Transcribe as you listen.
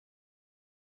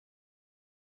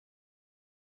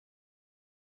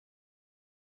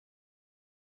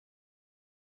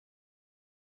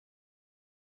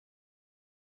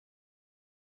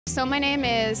So my name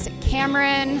is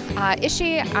Cameron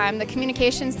Ishii. I'm the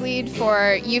communications lead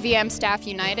for UVM Staff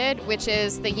United, which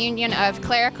is the union of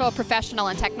clerical, professional,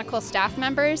 and technical staff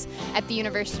members at the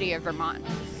University of Vermont.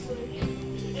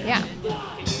 Yeah.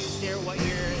 Can you share what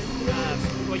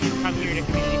you've come here to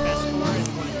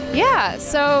Communityfest for? Yeah,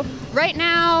 so right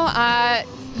now,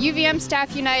 UVM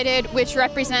Staff United, which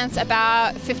represents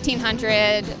about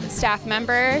 1,500 staff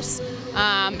members.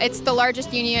 It's the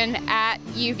largest union at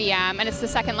UVM, and it's the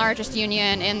second largest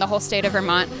union in the whole state of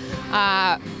Vermont.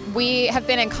 We have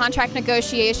been in contract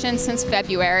negotiations since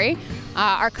February.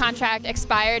 Our contract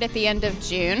expired at the end of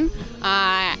June.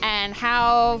 And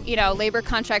how labor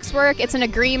contracts work, it's an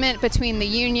agreement between the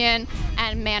union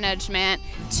and management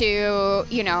to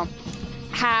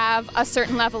have a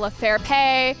certain level of fair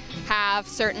pay, have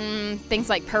certain things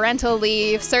like parental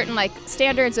leave, certain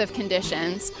standards of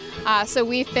conditions. So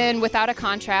we've been without a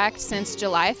contract since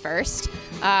July 1st,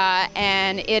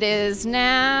 and it is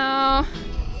now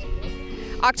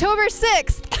October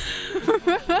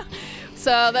 6th.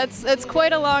 So that's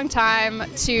quite a long time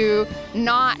to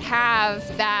not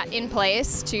have that in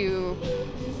place to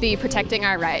be protecting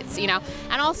our rights, And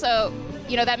also,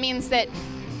 that means that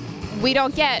we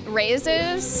don't get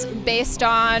raises based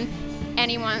on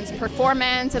anyone's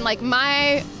performance, and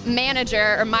my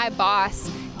manager or my boss,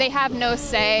 they have no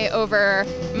say over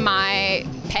my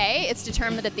pay. It's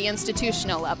determined at the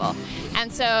institutional level.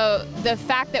 And so the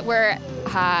fact that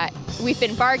we've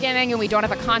been bargaining and we don't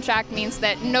have a contract means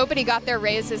that nobody got their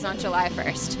raises on July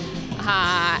 1st.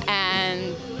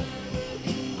 And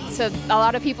so a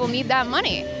lot of people need that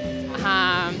money.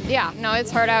 Yeah, no, it's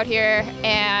hard out here.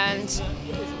 And is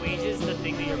wages the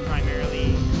thing that you're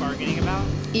primarily bargaining about?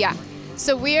 Yeah.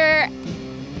 So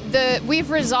we've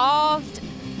resolved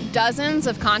dozens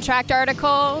of contract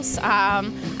articles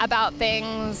about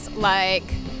things like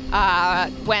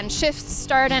when shifts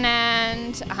start and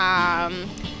end,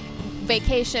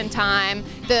 vacation time.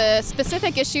 The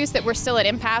specific issues that we're still at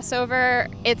impasse over,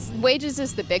 wages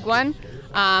is the big one.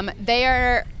 They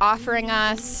are offering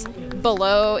us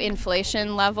below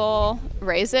inflation level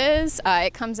raises.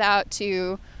 It comes out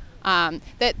to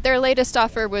that their latest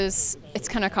offer it's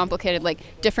kind of complicated,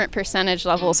 different percentage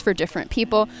levels for different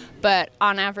people, but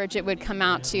on average it would come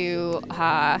out to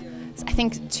I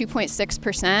think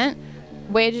 2.6%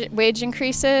 wage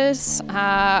increases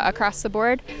across the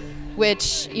board,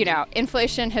 which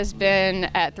inflation has been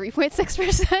at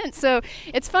 3.6%, so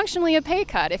it's functionally a pay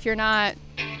cut if you're not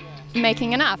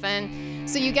making enough. And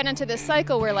so you get into this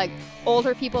cycle where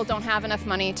older people don't have enough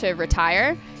money to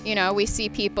retire. We see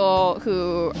people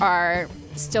who are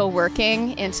still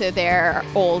working into their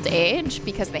old age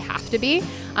because they have to be,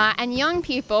 and young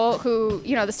people who,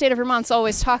 the state of Vermont's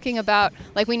always talking about,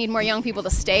 we need more young people to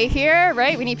stay here,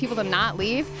 right? We need people to not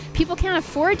leave. People can't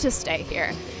afford to stay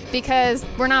here because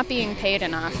we're not being paid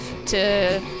enough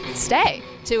to stay,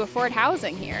 to afford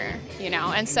housing here,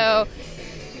 And so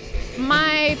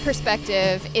my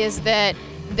perspective is that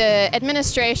the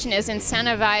administration is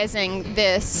incentivizing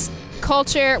this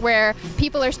culture where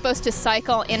people are supposed to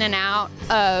cycle in and out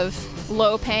of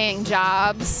low-paying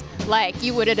jobs like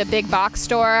you would at a big box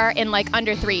store in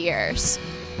under 3 years,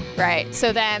 right?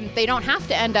 So then they don't have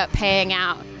to end up paying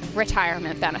out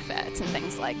retirement benefits and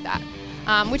things like that,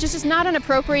 which is just not an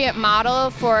appropriate model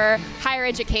for higher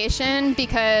education,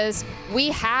 because we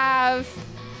have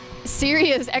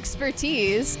serious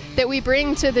expertise that we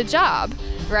bring to the job,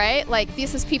 right?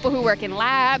 This is people who work in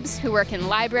labs, who work in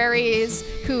libraries,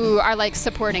 who are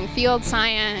supporting field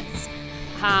science,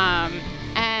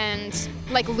 and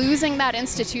losing that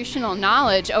institutional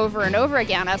knowledge over and over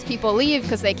again as people leave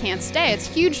because they can't stay. It's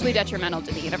hugely detrimental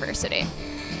to the university.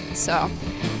 So,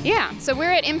 yeah, so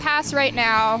we're at impasse right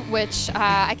now, which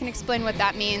I can explain what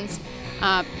that means.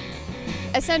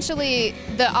 Essentially,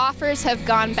 the offers have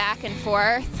gone back and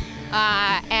forth.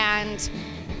 And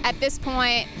at this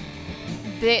point,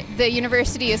 the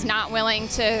university is not willing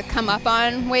to come up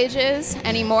on wages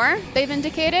anymore, they've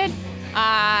indicated.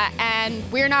 And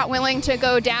we're not willing to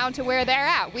go down to where they're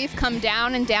at. We've come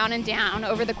down and down and down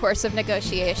over the course of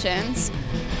negotiations.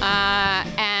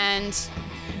 And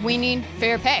we need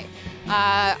fair pay.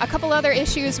 A couple other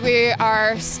issues we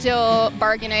are still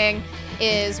bargaining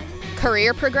is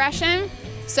career progression.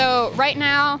 So right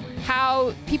now,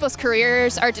 how people's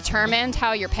careers are determined,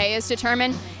 how your pay is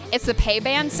determined, it's the pay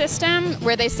band system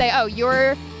where they say, oh,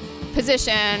 your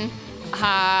position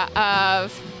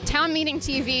of town meeting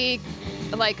TV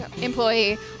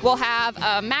employee will have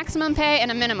a maximum pay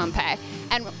and a minimum pay.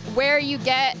 And where you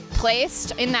get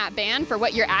placed in that band for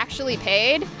what you're actually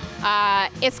paid,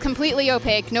 it's completely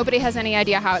opaque. Nobody has any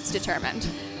idea how it's determined,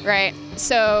 right?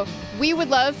 So we would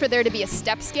love for there to be a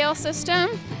step scale system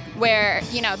where,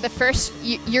 you know, the first,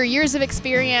 your years of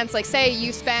experience, like say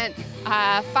you spent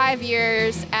 5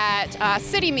 years at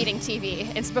city meeting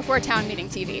TV. It's before town meeting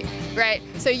TV, right?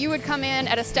 So you would come in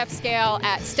at a step scale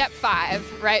at step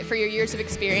 5, right, for your years of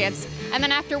experience. And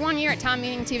then after 1 year at town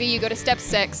meeting TV, you go to step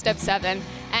 6, step 7,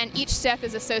 and each step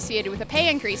is associated with a pay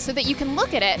increase so that you can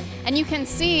look at it and you can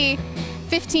see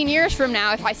 15 years from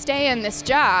now, if I stay in this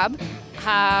job,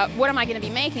 what am I going to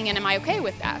be making and am I okay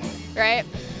with that, right?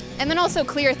 And then also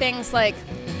clear things like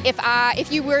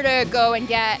if you were to go and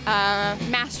get a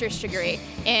master's degree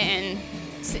in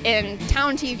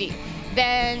town TV,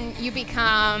 then you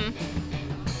become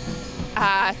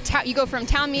you go from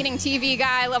town meeting TV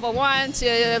guy level 1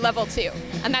 to level 2,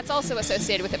 and that's also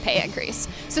associated with a pay increase,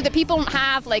 so that people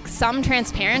have like some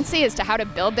transparency as to how to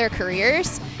build their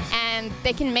careers, and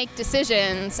they can make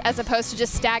decisions as opposed to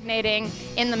just stagnating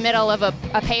in the middle of a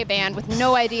pay band with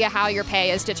no idea how your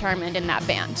pay is determined in that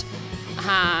band.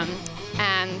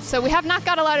 And so we have not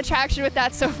got a lot of traction with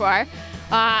that so far.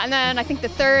 And then I think the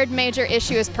third major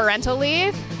issue is parental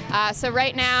leave. So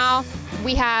right now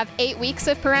we have 8 weeks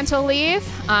of parental leave.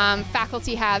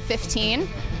 Faculty have 15.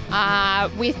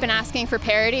 We've been asking for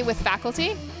parity with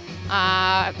faculty.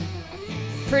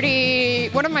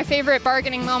 One of my favorite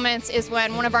bargaining moments is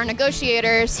when one of our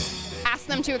negotiators asked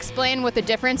them to explain what the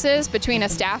difference is between a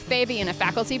staff baby and a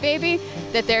faculty baby,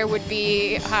 that there would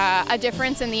be a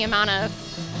difference in the amount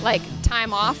of like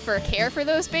time off for care for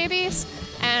those babies.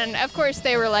 And of course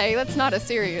they were like, that's not a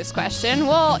serious question.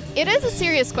 Well, it is a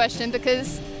serious question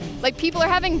because like people are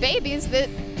having babies that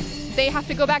they have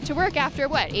to go back to work after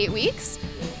what, 8 weeks?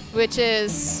 Which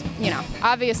is, you know,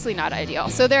 obviously not ideal.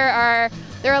 So there are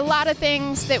a lot of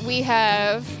things that we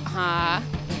have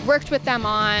worked with them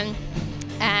on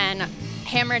and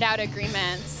hammered out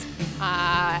agreements.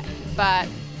 But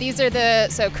these are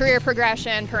so career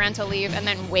progression, parental leave, and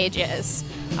then wages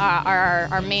are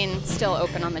our main still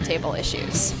open on the table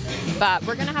issues. But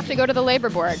we're gonna have to go to the labor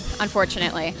board,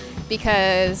 unfortunately,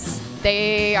 because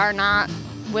they are not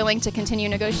willing to continue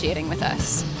negotiating with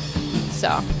us. So.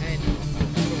 And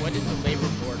so what does the labor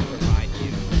board provide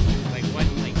you?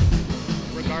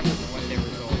 Regardless of what their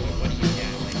result, what do you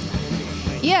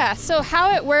get? Yeah, so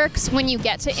how it works when you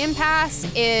get to impasse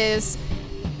is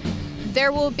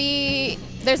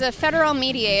there's a federal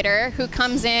mediator who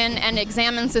comes in and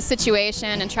examines the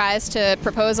situation and tries to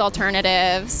propose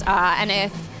alternatives, and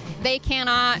if they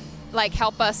cannot like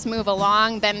help us move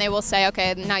along, then they will say,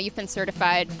 okay, now you've been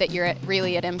certified that you're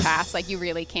really at impasse, like you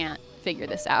really can't figure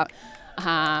this out.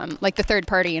 Like the third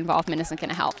party involvement isn't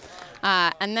going to help.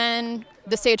 And then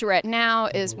the stage we're at now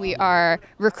is we are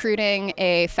recruiting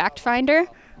a fact finder,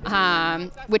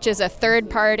 which is a third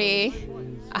party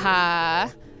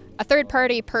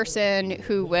person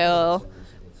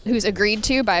who's agreed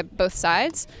to by both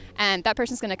sides, and that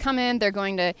person's going to come in. They're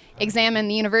going to examine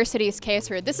the university's case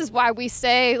for this is why we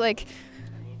say like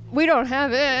we don't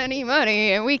have any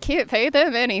money and we can't pay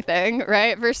them anything,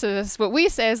 right? Versus what we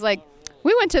say is like,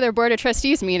 we went to their board of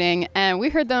trustees meeting and we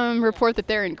heard them report that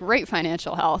they're in great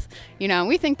financial health. You know,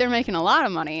 we think they're making a lot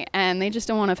of money and they just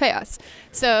don't want to pay us.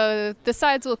 So the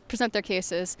sides will present their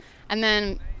cases, and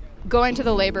then going to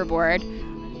the labor board,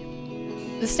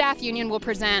 the staff union will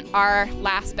present our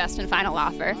last, best, and final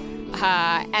offer.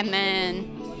 And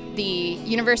then the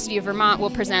University of Vermont will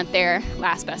present their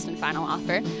last, best, and final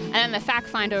offer. And then the fact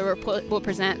finder will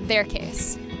present their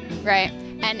case, right?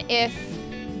 And if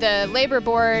the labor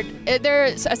board, they're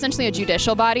essentially a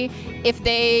judicial body, if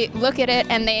they look at it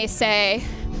and they say,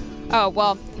 oh,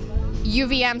 well,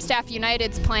 UVM Staff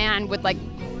United's plan would like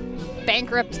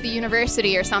bankrupt the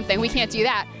university or something, we can't do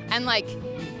that. And like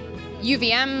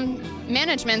UVM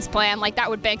management's plan, like that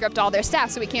would bankrupt all their staff,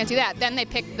 so we can't do that. Then they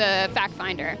pick the fact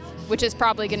finder, which is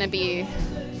probably going to be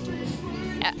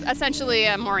essentially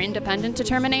a more independent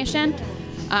determination.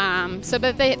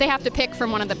 But they have to pick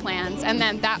from one of the plans, and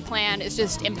then that plan is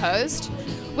just imposed,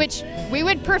 which we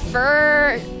would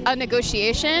prefer a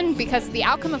negotiation, because the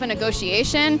outcome of a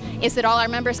negotiation is that all our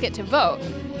members get to vote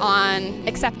on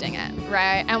accepting it,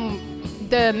 right? And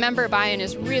the member buy-in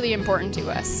is really important to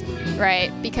us, right?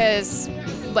 Because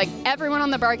like everyone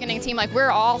on the bargaining team, like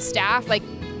we're all staff, like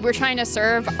we're trying to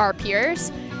serve our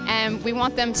peers, and we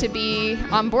want them to be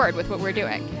on board with what we're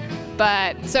doing.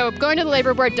 But so going to the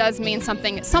labor board does mean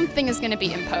something is going to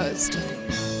be imposed.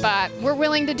 But we're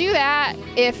willing to do that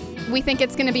if we think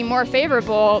it's going to be more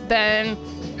favorable than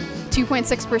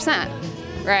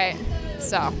 2.6%, right?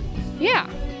 So, yeah.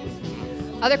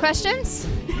 Other questions?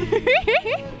 Thank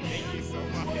you so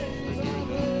much.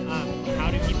 How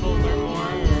do people learn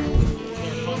more? Is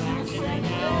there a call to action right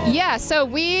now? Yeah, so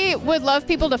we would love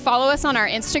people to follow us on our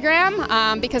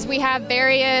Instagram because we have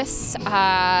various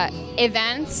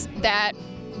events that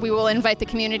we will invite the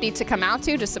community to come out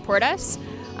to support us.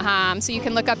 So you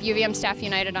can look up UVM Staff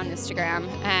United on Instagram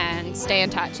and stay in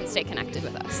touch and stay connected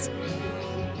with us.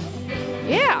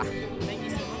 Yeah. Thank you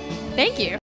so much. Thank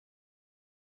you.